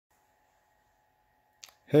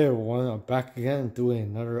Hey everyone, I'm back again doing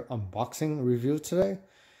another unboxing review today.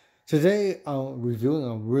 Today I'm reviewing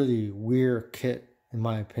a really weird kit in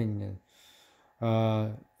my opinion.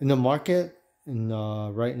 In the market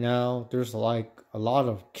right now, there's like a lot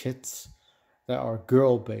of kits that are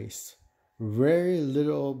girl based. Very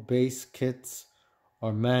little base kits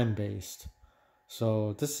are man based.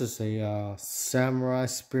 So this is a Samurai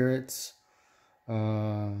Spirits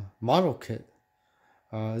model kit.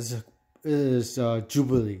 It is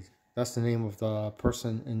Jubei. That's the name of the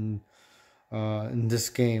person in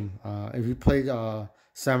this game. If you played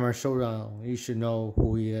Samurai Showdown, you should know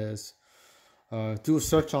who he is. Do a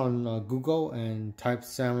search on Google and type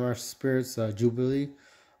Samurai Spirits Jubei,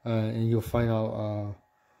 and you'll find out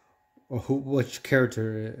which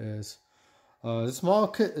character it is. This model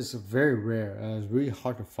kit is very rare. It's really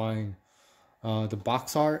hard to find. The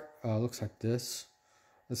box art looks like this.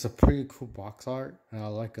 It's a pretty cool box art, and I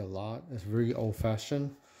like it a lot. It's really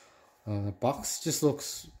old-fashioned. The box just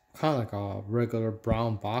looks kind of like a regular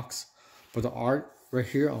brown box, but the art right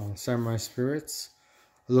here on Samurai Spirits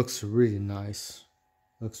looks really nice.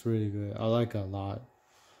 Looks really good. I like it a lot.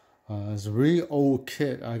 It's a really old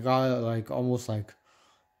kit. I got it like almost like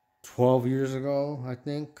 12 years ago, I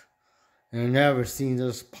think, and I never seen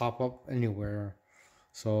this pop up anywhere.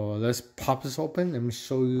 So let's pop this open. Let me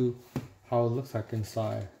show you how it looks like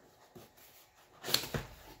inside.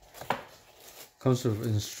 Comes with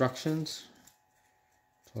instructions.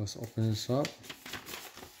 So let's open this up.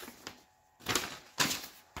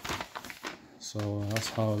 So that's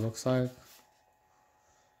how it looks like.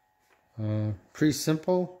 Pretty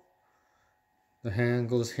simple. The hand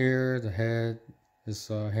goes here. The head is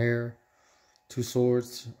hair. Two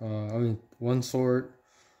swords. One sword.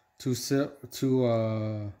 Two sheaths.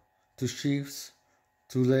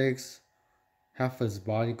 Two legs. Half of his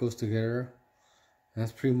body goes together. And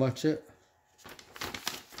that's pretty much it.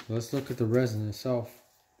 So let's look at the resin itself.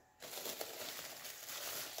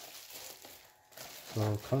 So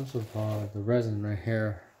it comes with the resin right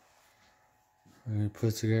here. And you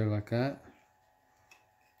put it together like that.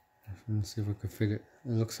 Let me see if I can fit it.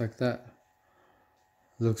 It looks like that.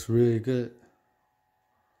 It looks really good.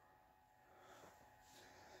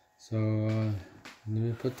 So let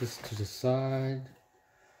me put this to the side.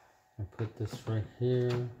 I put this right here,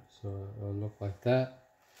 so it'll look like that.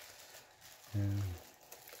 And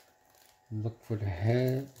look for the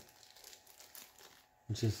head,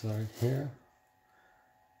 which is right here.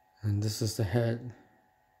 And this is the head.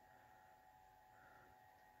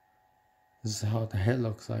 This is how the head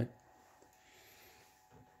looks like.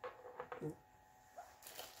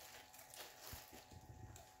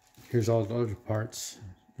 Here's all the other parts.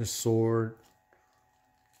 The sword,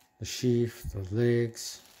 the sheath, the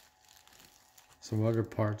legs, some other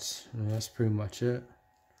parts, and that's pretty much it.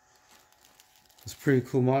 It's a pretty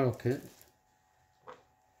cool model kit.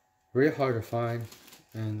 Very hard to find,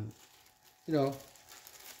 and you know,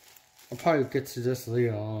 I'll probably get to this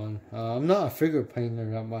later on. I'm not a figure painter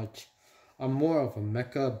that much. I'm more of a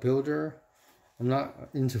mecha builder. I'm not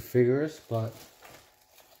into figures, but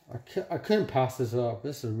I couldn't pass this up.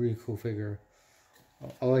 This is a really cool figure.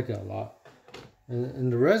 I like it a lot,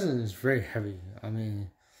 and the resin is very heavy. I mean,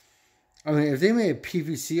 if they made a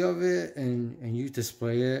PVC of it and you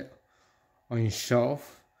display it on your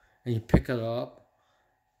shelf and you pick it up,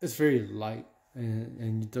 it's very light.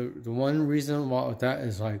 And the one reason why that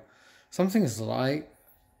is like something is light,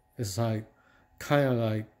 is like kind of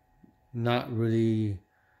like not really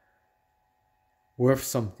worth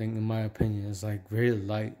something in my opinion. It's like very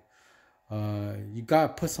light. You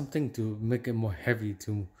gotta put something to make it more heavy,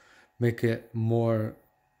 to make it more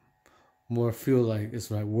feel like it's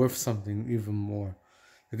like worth something even more.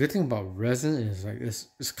 The good thing about resin is like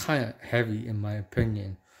it's kind of heavy in my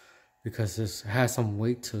opinion, because it has some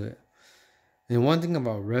weight to it. And one thing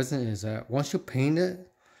about resin is that once you paint it,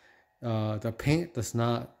 the paint does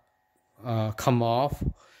not come off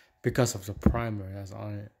because of the primer that's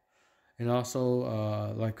on it. And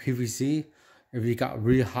also like PVC, if you got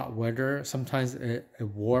really hot weather, sometimes it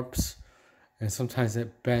warps and sometimes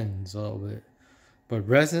it bends a little bit. But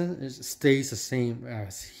resin, it stays the same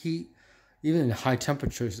as heat. Even in high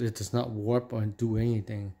temperatures, it does not warp or do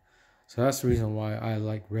anything. So that's the reason why I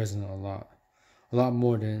like resin a lot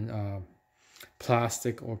more than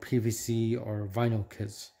plastic or PVC or vinyl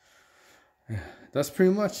kits. That's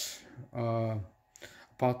pretty much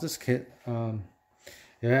about this kit.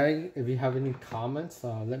 Yeah, if you have any comments,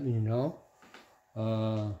 let me know.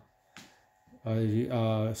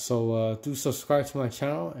 So do subscribe to my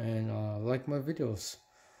channel and like my videos.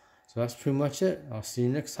 So that's pretty much it. I'll see you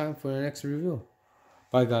next time for the next review.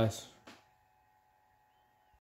 Bye guys.